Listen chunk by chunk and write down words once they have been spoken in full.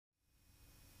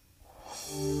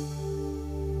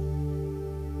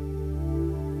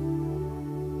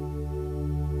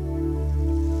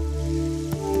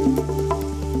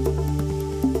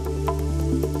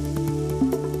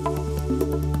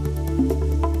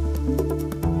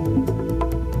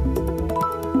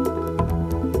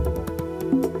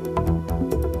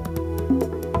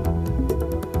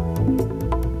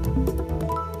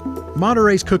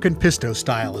Monterey's Cookin Pisto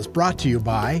style is brought to you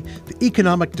by the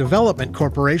Economic Development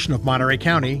Corporation of Monterey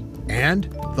County and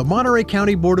the Monterey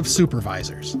County Board of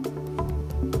Supervisors.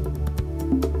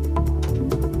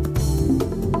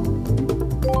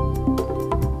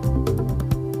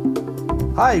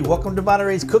 Hi, welcome to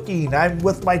Monterey's Cooking. I'm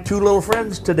with my two little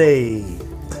friends today.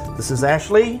 This is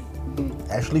Ashley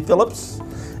Phillips,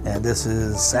 and this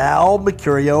is Sal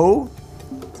Mercurio.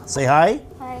 Say hi.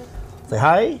 Hi. Say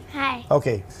hi. Hi.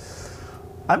 Okay.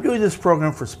 I'm doing this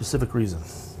program for a specific reason.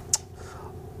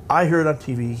 I heard on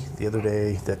TV the other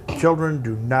day that children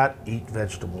do not eat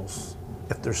vegetables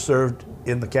if they're served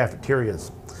in the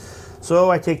cafeterias.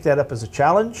 So I take that up as a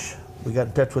challenge. We got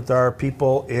in touch with our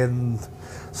people in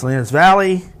Salinas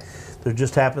Valley. There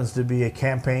just happens to be a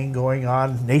campaign going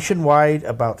on nationwide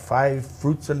about 5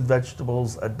 fruits and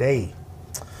vegetables a day.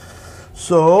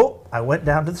 So I went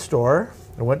down to the store.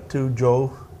 I went to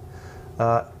Joe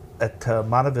at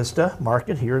Monte Vista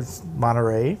Market here in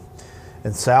Monterey,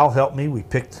 and Sal helped me.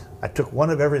 I took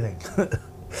one of everything,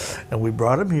 and we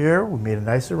brought them here. We made a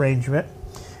nice arrangement,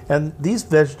 and these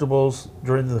vegetables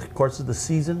during the course of the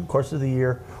season, course of the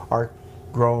year, are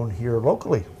grown here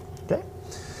locally. Okay.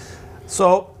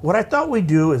 So what I thought we'd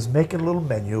do is make a little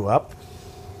menu up.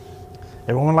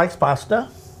 Everyone likes pasta,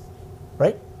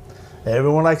 right?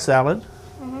 Everyone likes salad.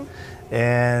 Mm-hmm.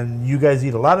 And you guys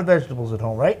eat a lot of vegetables at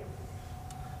home, right?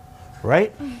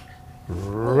 Right?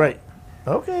 Right.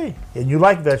 Okay. And you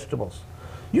like vegetables.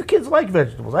 You kids like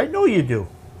vegetables. I know you do.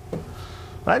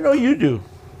 I know you do.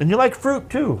 And you like fruit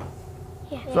too.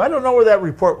 Yeah. So I don't know where that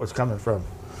report was coming from.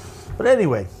 But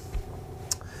anyway,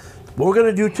 what we're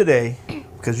going to do today,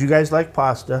 because you guys like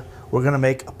pasta, we're going to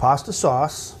make a pasta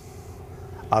sauce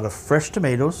out of fresh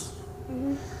tomatoes.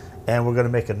 Mm-hmm. And we're going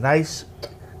to make a nice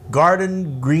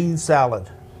garden green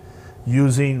salad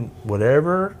using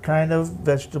whatever kind of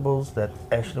vegetables that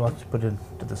Ashley wants to put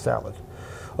into the salad.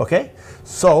 Okay,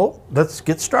 so let's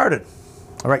get started.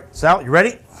 All right, Sal, you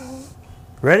ready? Mm-hmm.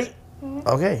 Ready? Mm-hmm.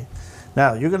 Okay.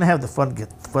 Now you're going to have the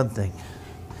fun thing.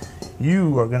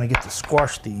 You are going to get to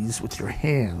squash these with your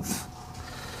hands.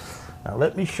 Now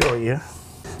let me show you.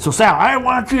 So Sal, I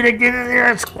want you to get in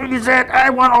there and squeeze that. I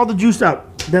want all the juice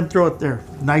out. Then throw it there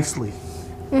nicely.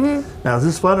 Mm-hmm. Now, is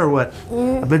this fun or what?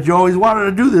 Mm-hmm. I bet you always wanted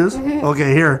to do this. Mm-hmm.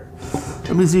 Okay, here.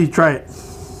 Let me see you try it.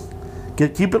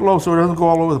 Keep it low so it doesn't go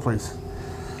all over the place.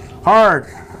 Hard.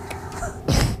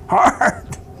 Hard.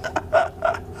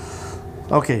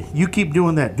 Okay, you keep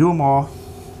doing that. Do them all.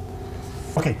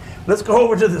 Okay, let's go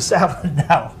over to the salad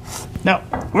now. Now,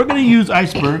 we're going to use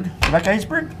iceberg. You like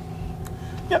iceberg?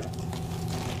 Yep.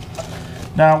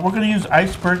 Now, we're going to use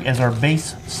iceberg as our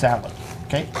base salad.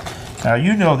 Okay? Now,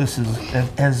 you know this is,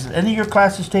 has any of your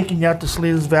classes taken you out to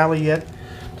Salinas Valley yet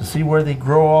to see where they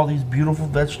grow all these beautiful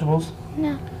vegetables?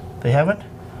 No. They haven't?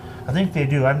 I think they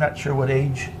do. I'm not sure what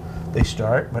age they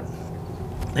start, but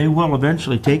they will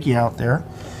eventually take you out there,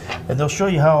 and they'll show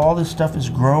you how all this stuff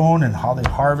is grown and how they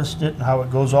harvest it and how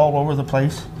it goes all over the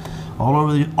place, all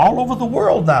over the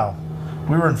world now.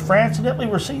 We were in France and Italy.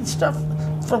 We're seeing stuff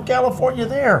from California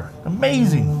there.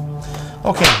 Amazing.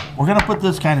 Okay, we're going to put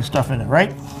this kind of stuff in it,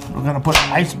 right? We're going to put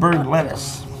iceberg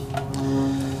lettuce.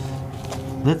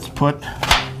 Let's put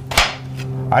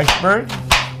iceberg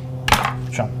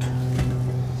chunked.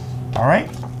 All right.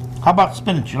 How about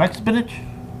spinach? You like spinach?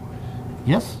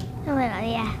 Yes? A little,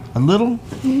 yeah. A little?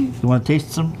 You want to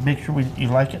taste some? Make sure you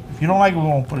like it. If you don't like it, we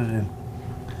won't put it in.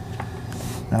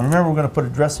 Now remember, we're going to put a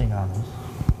dressing on this.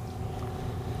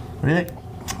 What do you think?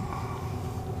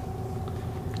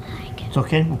 It's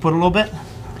okay? We'll put a little bit?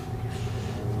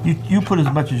 You put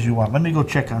as much as you want. Let me go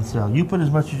check on Sal. You put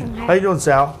as much as you want. How you doing,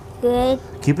 Sal? Good.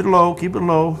 Keep it low. Keep it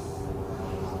low.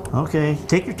 Okay.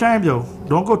 Take your time, though.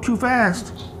 Don't go too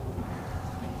fast.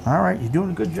 All right. You're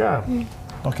doing a good job.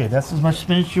 Okay. That's as much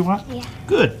spinach as you want? Yeah.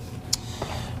 Good.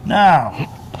 Now,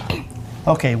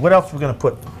 okay. What else we're going to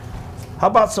put? How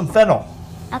about some fennel?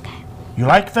 Okay. You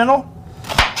like fennel?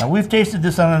 Now, we've tasted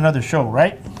this on another show,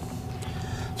 right?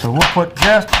 So we'll put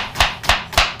just...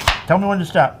 Tell me when to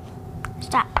stop.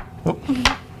 Stop. Oh.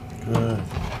 Good.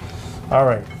 All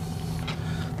right.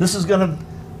 This is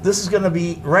gonna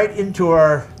be right into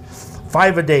our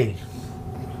 5 a day.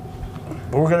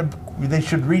 They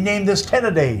should rename this 10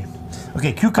 a day.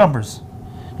 Okay, cucumbers.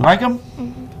 You like them?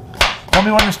 Mm-hmm. Tell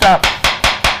me when to stop.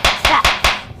 Stop.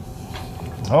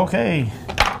 Okay.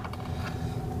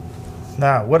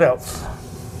 Now, what else?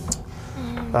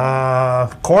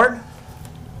 Corn?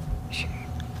 Sure.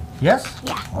 Yes?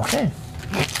 Yeah. Okay.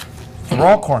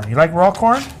 Raw corn. You like raw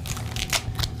corn?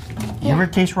 You ever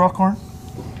taste raw corn?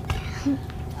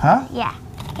 Huh? Yeah.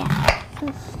 Yeah.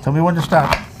 Tell me when to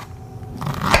stop.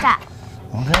 Stop.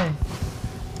 Okay.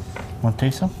 Want to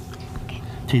taste some? Okay.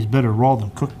 Tastes better raw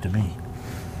than cooked to me.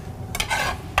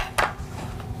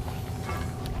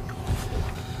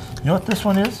 You know what this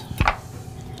one is?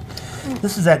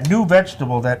 This is that new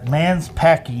vegetable that Man's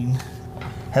Packing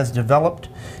has developed,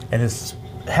 and it's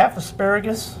half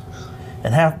asparagus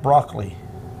and half broccoli.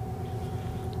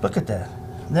 Look at that.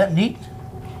 Isn't that neat?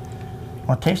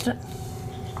 Want to taste it?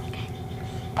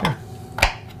 Here.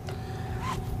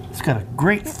 It's got a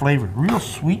great flavor, real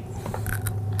sweet.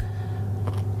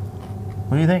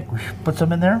 What do you think? We should put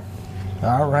some in there?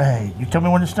 All right. You tell me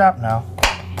when to stop now.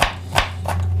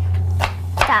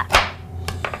 Stop.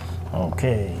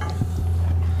 Okay.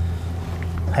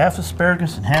 Half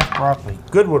asparagus and half broccoli.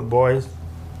 Good one, boys.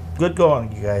 Good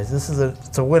going, you guys.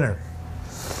 It's a winner.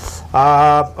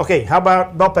 Okay, how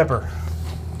about bell pepper?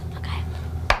 Okay.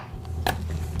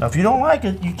 Now, if you don't like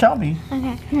it, you tell me.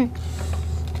 Okay.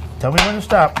 Tell me when to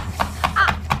stop.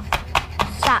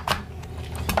 Stop.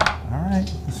 All right,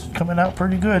 this is coming out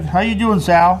pretty good. How you doing,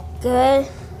 Sal? Good.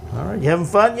 All right, you having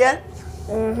fun yet?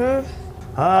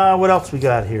 Mm-hmm. What else we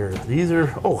got here? These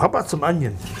are, oh, how about some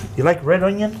onion? You like red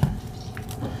onion?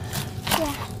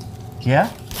 Yeah.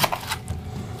 Yeah?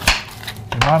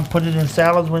 Your mom put it in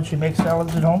salads when she makes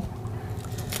salads at home?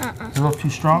 It's a little too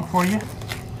strong for you?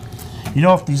 You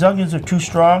know, if these onions are too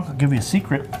strong, I'll give you a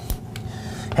secret.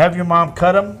 Have your mom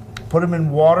cut them, put them in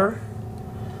water,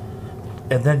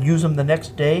 and then use them the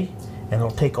next day, and it'll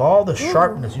take all the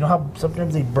sharpness. You know how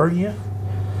sometimes they burn you?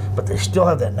 But they still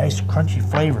have that nice crunchy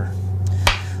flavor.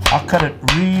 I'll cut it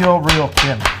real, real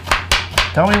thin.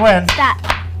 Tell me when. Stop.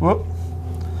 Whoop.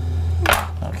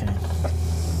 Okay.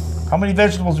 How many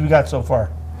vegetables we got so far?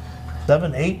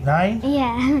 7, 8, 9?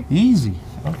 Yeah. Easy.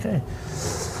 Okay.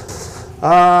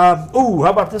 Ooh, how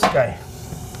about this guy?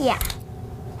 Yeah.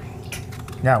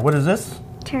 Now, what is this?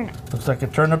 Turnip. Looks like a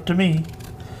turnip to me.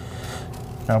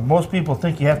 Now, most people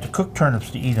think you have to cook turnips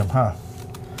to eat them, huh?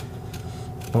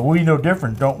 But we know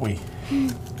different, don't we?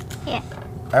 Yeah.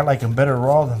 I like them better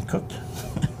raw than cooked.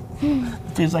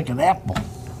 It tastes like an apple.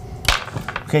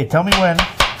 Okay, tell me when.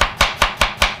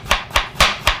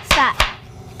 Stop.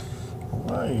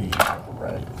 Right, all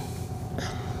right.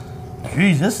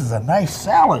 Geez, this is a nice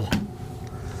salad.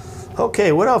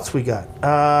 Okay, what else we got?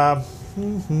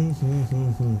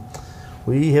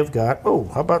 We have got. Oh,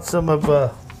 how about some of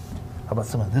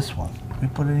this one? We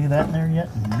put any of that in there yet?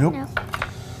 Nope. No.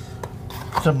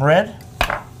 Some red.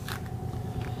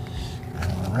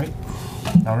 All right.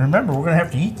 Now remember, we're gonna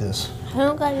have to eat this. I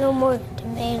don't got no more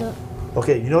tomato.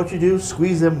 Okay, you know what you do?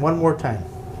 Squeeze them one more time.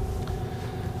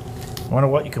 You want to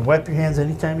what? You can wipe your hands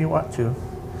anytime you want to.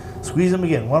 Squeeze them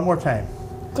again, one more time.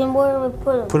 Then where do we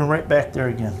put them? Put them right back there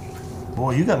again.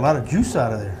 Boy, you got a lot of juice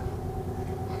out of there.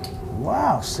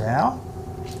 Wow, Sal.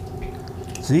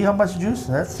 See how much juice?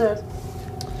 That's it.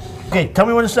 Okay, tell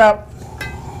me when to stop.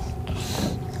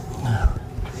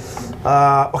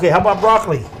 Okay, how about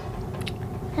broccoli?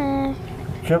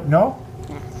 No? No.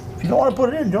 If you don't want to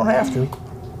put it in, you don't have to.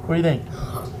 What do you think?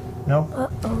 No?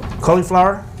 Uh-oh.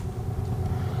 Cauliflower?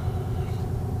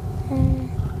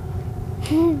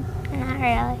 Not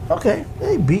really. Okay.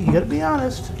 Hey, you gotta be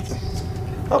honest.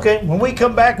 Okay, when we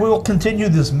come back, we will continue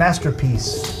this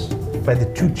masterpiece by the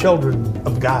two children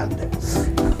of God.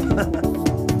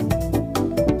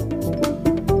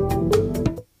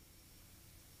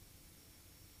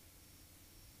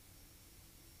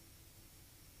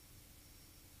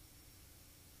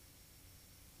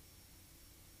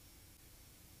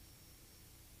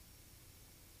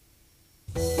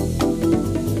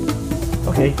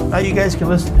 Okay, now you guys can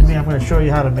listen to me. I'm going to show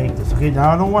you how to make this. Okay, now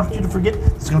I don't want you to forget.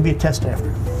 It's going to be a test after.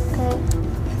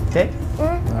 Okay. Okay?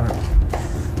 All right.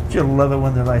 You'll love it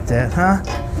when they're like that, huh?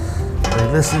 They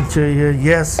listen to you,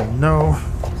 yes and no.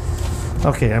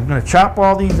 Okay, I'm going to chop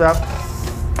all these up.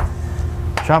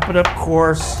 Chop it up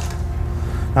coarse.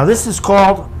 Now this is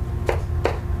called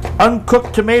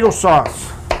uncooked tomato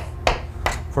sauce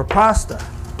for pasta.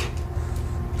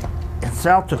 And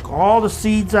Sal took all the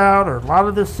seeds out, or a lot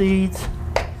of the seeds.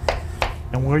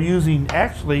 And we're using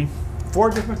actually 4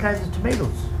 different kinds of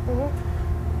tomatoes. You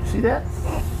see that?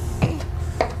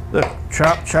 Look,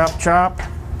 chop, chop, chop.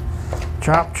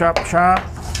 Chop, chop, chop.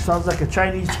 Sounds like a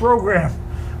Chinese program.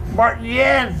 Martin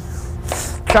Yan.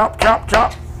 Chop, chop,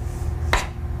 chop.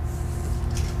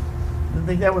 Didn't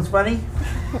think that was funny?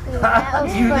 That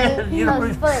was You funny. did. You That know-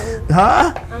 was funny.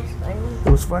 Huh? That was funny. It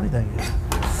was funny, thank you.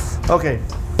 Okay.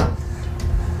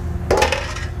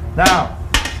 Now,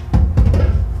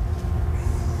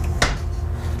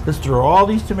 let's throw all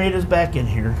these tomatoes back in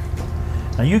here.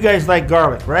 Now, you guys like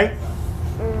garlic, right?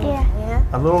 Yeah. Yeah.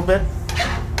 A little bit.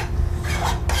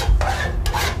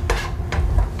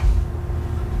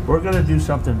 we're going to do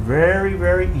something very,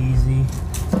 very easy.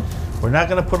 We're not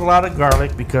going to put a lot of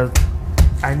garlic because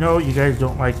I know you guys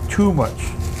don't like too much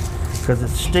because it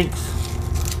stinks.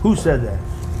 Who said that?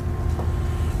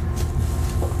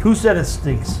 Who said it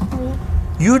stinks? Me.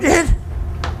 You did?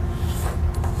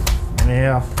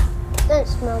 Yeah.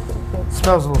 Doesn't smell good. It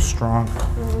smells a little strong.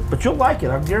 But you'll like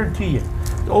it, I guarantee you.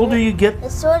 The older you get, It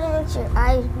sort of makes your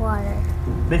eyes water.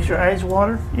 makes your eyes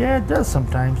water? Yeah, it does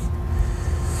sometimes.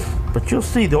 But you'll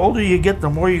see, the older you get, the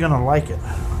more you're going to like it.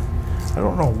 I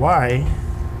don't know why.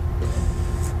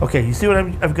 Okay, you see what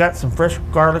I've got? Some fresh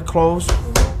garlic cloves.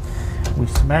 We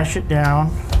smash it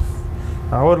down.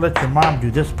 I would let your mom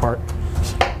do this part.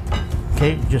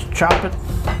 Okay, just chop it.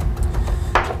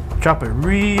 Chop it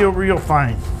real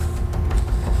fine.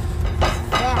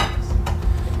 Yeah.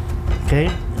 Okay,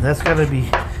 and that's got to be,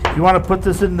 if you want to put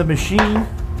this in the machine,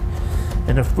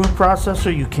 in a food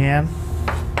processor, you can.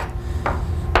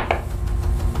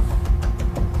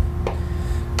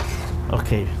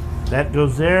 Okay, that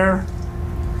goes there.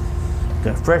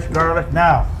 Got fresh garlic.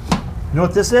 Now, you know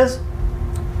what this is?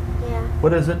 Yeah.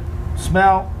 What is it?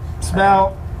 Smell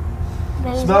Basil.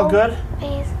 good?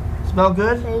 Basil. Smell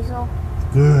good? Basil.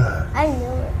 Good. I knew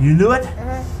it. You knew it?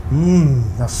 Uh-huh.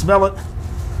 Now smell it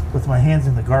with my hands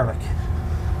in the garlic.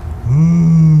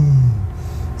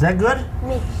 Is that good?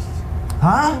 Mixed.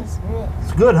 Huh? It's mixed.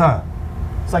 It's good, huh?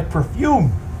 It's like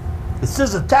perfume. It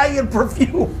says Italian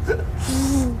perfume.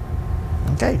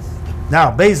 Okay. Now,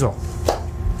 basil.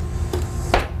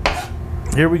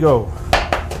 Here we go.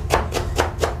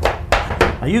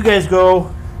 Now you guys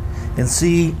go and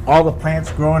see all the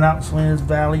plants growing out in Salinas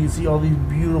Valley. You see all these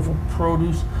beautiful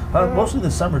produce, mostly in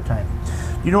the summertime.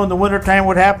 You know in the wintertime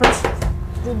what happens?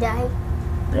 They die.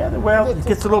 Yeah, well, it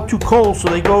gets a little too cold, so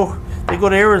they go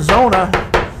to Arizona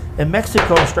and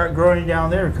Mexico and start growing down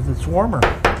there because it's warmer.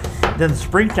 Then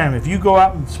springtime, if you go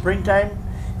out in springtime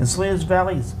in Salinas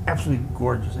Valley, it's absolutely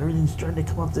gorgeous. Everything's starting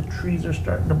to come up. The trees are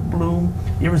starting to bloom.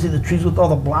 You ever see the trees with all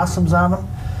the blossoms on them?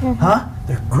 Huh?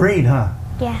 They're great, huh?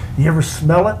 Yeah. You ever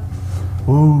smell it?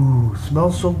 Ooh,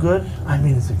 smells so good. I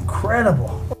mean, it's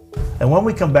incredible. And when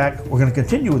we come back, we're going to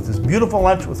continue with this beautiful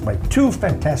lunch with my two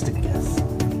fantastic guests.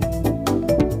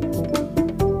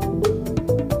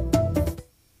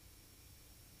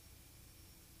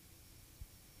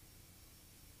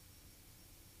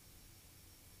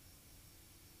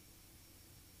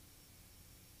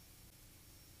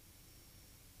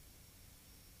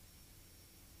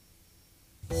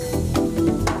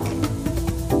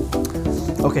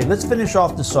 Okay, let's finish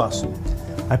off the sauce.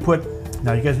 I put,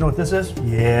 now you guys know what this is?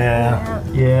 Yeah.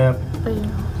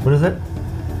 What is it?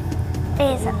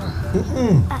 Basil.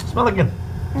 Smell again.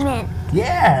 Mint.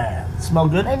 Yeah. Smell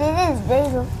good? But it is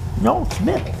basil. No, it's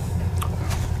mint.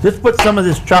 Let's put some of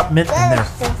this chopped mint The in other there.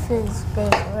 stuff is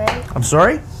basil, right? I'm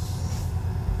sorry?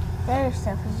 The other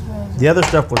stuff is basil. The other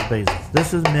stuff was basil.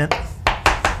 This is mint.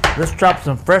 Let's chop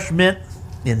some fresh mint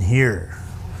in here.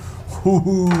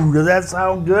 Ooh, does that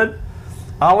sound good?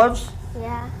 Olives?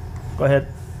 Yeah. Go ahead.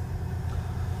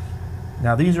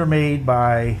 Now these are made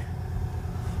by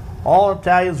all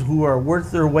Italians who are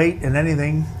worth their weight in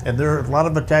anything, and there are a lot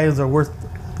of Italians are worth,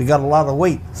 they got a lot of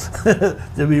weight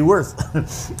to be worth.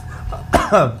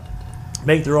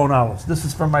 Make their own olives. This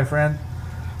is from my friend.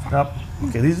 Yep.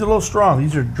 Okay, these are a little strong.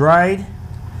 These are dried.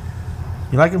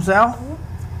 You like them, Sal?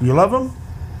 You love them?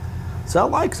 Sal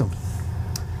likes them.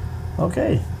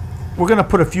 Okay. We're going to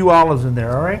put a few olives in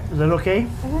there, all right? Is that okay?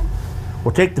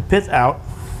 We'll take the pith out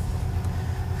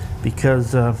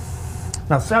because,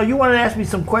 now Sal, you wanted to ask me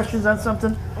some questions on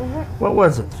something? What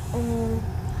was it?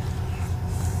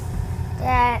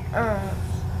 That,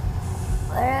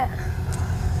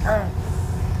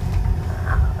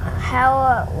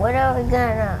 what are we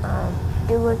gonna,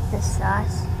 do with the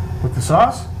sauce? With the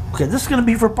sauce? Okay, this is going to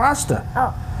be for pasta.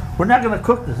 Oh. We're not going to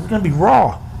cook this. It's going to be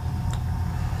raw.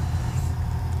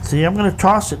 See, I'm going to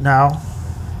toss it now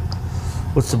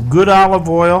with some good olive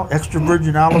oil, extra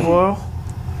virgin olive oil.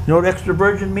 You know what extra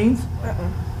virgin means?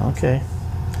 Okay.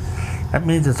 That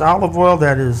means it's olive oil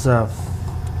that is the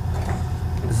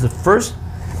first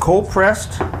cold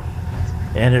pressed,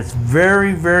 and it's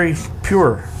very, very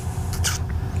pure.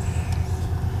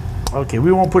 Okay,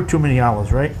 we won't put too many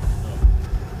olives, right?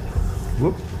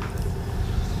 Whoop.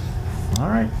 All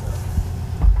right.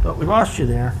 But we lost you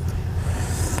there.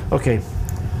 Okay.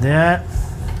 That.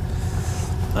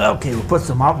 Okay, we'll put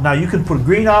some olives. Now you can put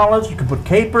green olives, you can put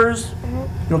capers. You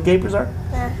know what capers are?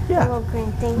 Yeah. Little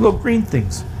green things. Little green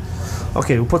things.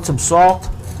 Okay, we'll put some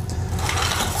salt.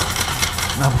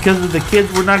 Now because of the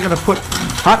kids, we're not going to put,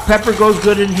 hot pepper goes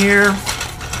good in here.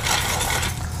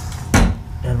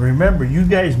 And remember, you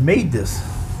guys made this.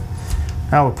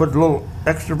 Now we'll put a little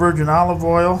extra virgin olive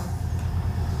oil.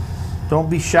 Don't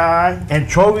be shy.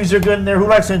 Anchovies are good in there. Who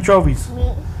likes anchovies?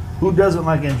 Me. Who doesn't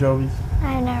like anchovies?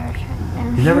 I never tried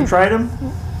them. You never tried them?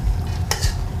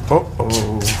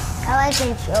 Uh-oh. I like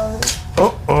anchovies.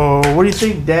 Uh-oh. What do you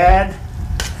think, Dad?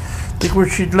 Think we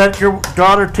should let your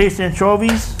daughter taste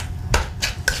anchovies?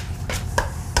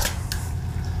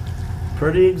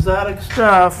 Pretty exotic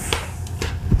stuff.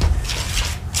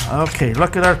 Okay,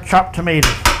 look at our chopped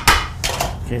tomatoes.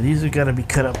 Okay, these have got to be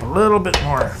cut up a little bit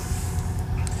more.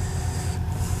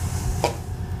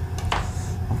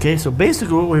 Okay, so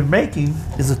basically what we're making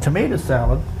is a tomato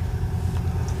salad.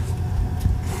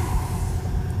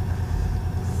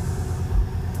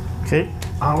 Okay,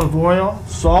 olive oil,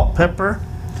 salt, pepper.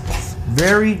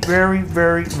 Very, very,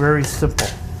 very, very simple.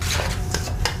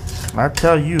 I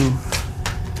tell you,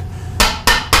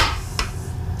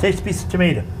 taste a piece of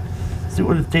tomato. See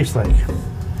what it tastes like.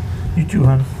 You too,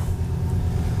 hon.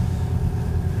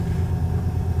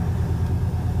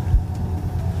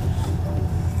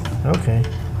 Okay.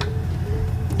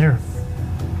 Here.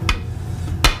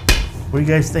 What do you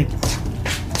guys think?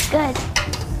 Good.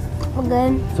 Well,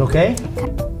 good. It's okay?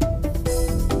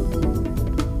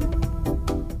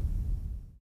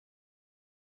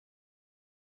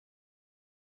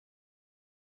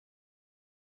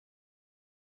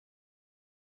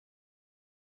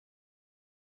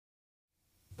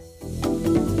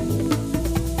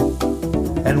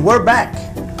 And we're back.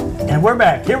 And we're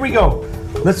back. Here we go.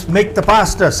 Let's make the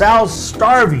pasta. Sal's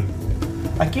starving.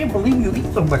 I can't believe you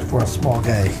eat so much for a small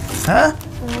guy. Huh?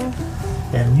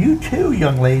 Mm-hmm. And you too,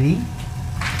 young lady.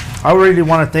 I really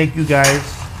want to thank you guys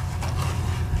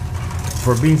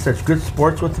for being such good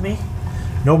sports with me.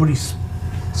 Nobody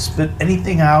spit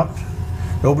anything out.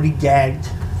 Nobody gagged.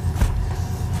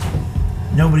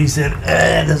 Nobody said,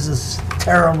 this is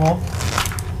terrible.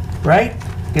 Right?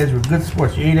 You guys were good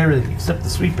sports. You ate everything except the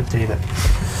sweet potato.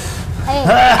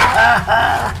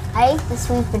 I ate the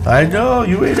sweet potato. I know,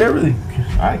 you ate everything.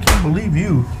 I can't believe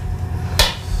you.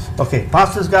 Okay,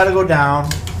 pasta's got to go down.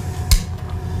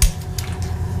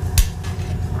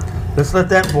 Let's let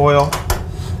that boil.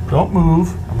 Don't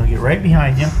move. I'm going to get right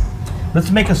behind you.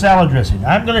 Let's make a salad dressing.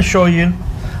 I'm going to show you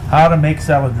how to make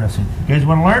salad dressing. You guys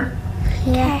want to learn?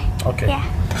 Yeah. Okay. Yeah.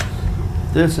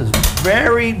 This is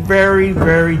very, very,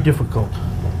 very difficult.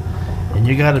 And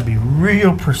you got to be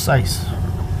real precise.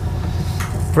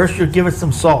 First, you give it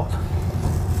some salt.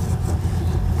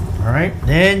 All right.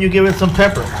 Then you give it some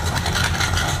pepper.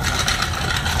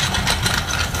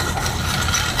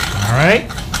 All right.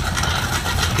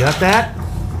 Got that?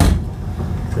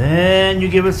 Then you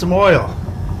give it some oil.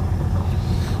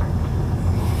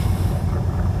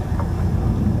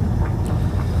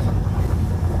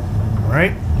 All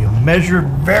right. You measure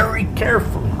very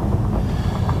carefully.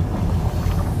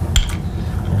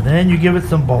 And then you give it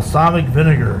some balsamic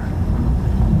vinegar.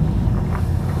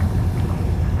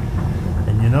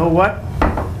 And you know what?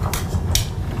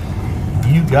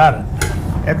 You got it.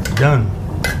 That's done.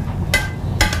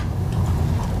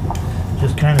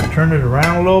 Just kind of turn it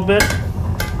around a little bit.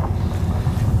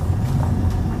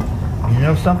 You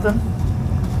know something?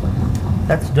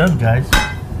 That's done, guys.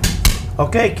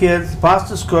 Okay, kids,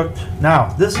 pasta's cooked.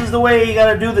 Now, this is the way you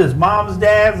gotta do this. Moms,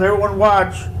 dads, everyone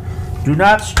watch. Do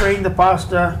not strain the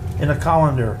pasta in a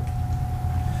colander.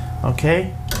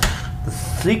 Okay? The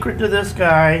secret to this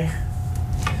guy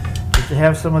is to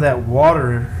have some of that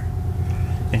water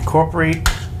incorporate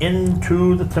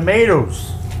into the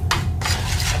tomatoes.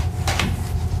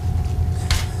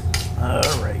 All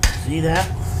right, see that?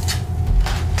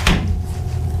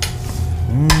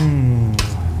 Mmm.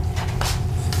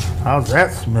 How's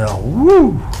that smell?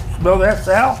 Woo! Smell that,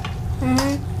 Sal?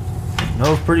 Mm-hmm.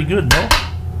 Smells pretty good, no?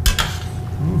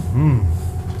 Mm-hmm.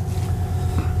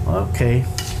 Okay.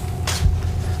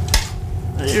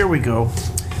 Here we go.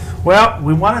 Well,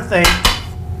 we want to thank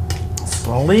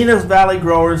Salinas Valley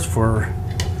Growers for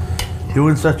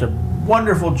doing such a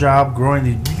wonderful job growing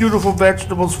these beautiful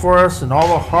vegetables for us, and all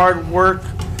the hard work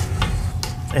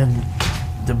and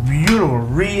the beautiful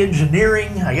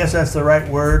re-engineering, I guess that's the right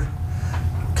word,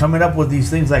 coming up with these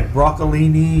things like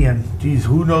broccolini and geez,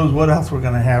 who knows what else we're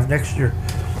going to have next year.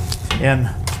 And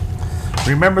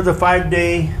remember the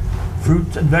 5-day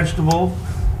fruits and vegetable,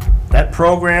 that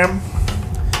program.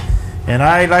 And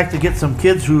I like to get some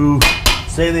kids who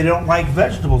say they don't like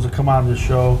vegetables to come on this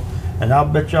show, and I'll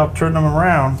bet you I'll turn them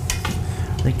around.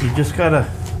 I think you just gotta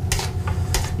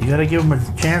give them a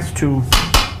chance to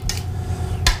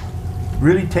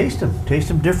really taste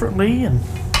them differently. And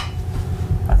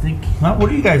I think, well, what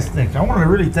do you guys think? I want to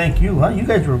really thank you. Huh? You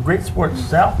guys were great sports.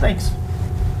 Sal, thanks.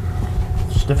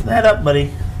 Stiffen that up,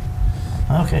 buddy.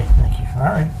 Okay, thank you. All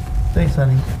right. Thanks,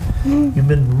 honey. You've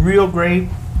been real great.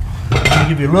 I'm gonna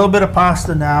give you a little bit of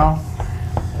pasta now.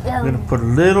 I'm gonna put a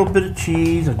little bit of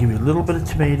cheese. I'll give you a little bit of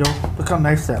tomato. Look how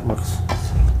nice that looks.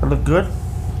 That look good?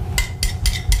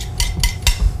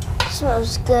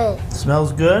 Smells good.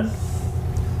 Smells good.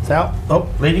 Sal, oh,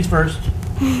 ladies first.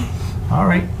 All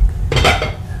right.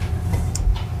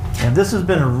 And this has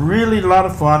been a really lot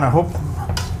of fun. I hope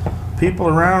people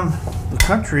around the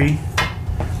country,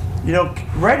 you know,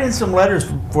 write in some letters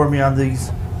for me on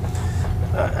these.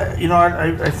 You know,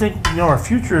 I think, you know, our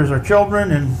future is our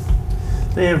children, and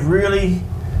they have really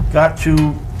got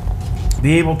to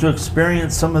be able to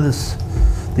experience some of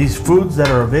these foods that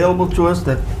are available to us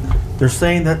that they're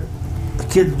saying that the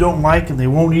kids don't like and they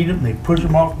won't eat them, and they push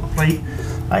them off the plate.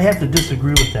 I have to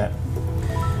disagree with that,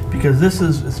 because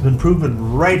it's been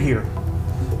proven right here,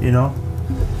 you know.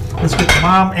 Let's get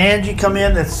Mom Angie come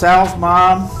in. That's Sal's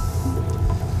mom.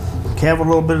 Have a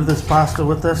little bit of this pasta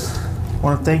with us. I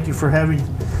want to thank you for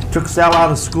took Sal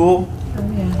out of school.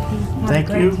 Oh yeah, Thank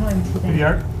you. Here you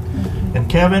are. And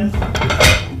Kevin,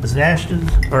 is it Ashton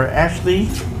or Ashley?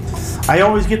 I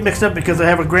always get mixed up because I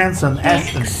have a grandson,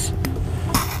 Ashton.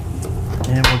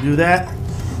 And we'll do that.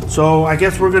 So I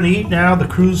guess we're going to eat now. The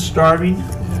crew's starving.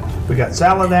 We got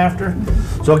salad after.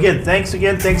 So again, thanks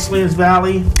again. Thanks Salinas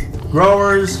Valley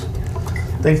growers.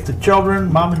 Thanks to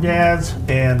children, mom and dads,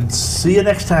 and see you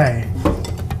next time.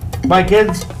 Bye,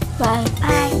 kids. Bye.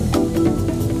 Bye.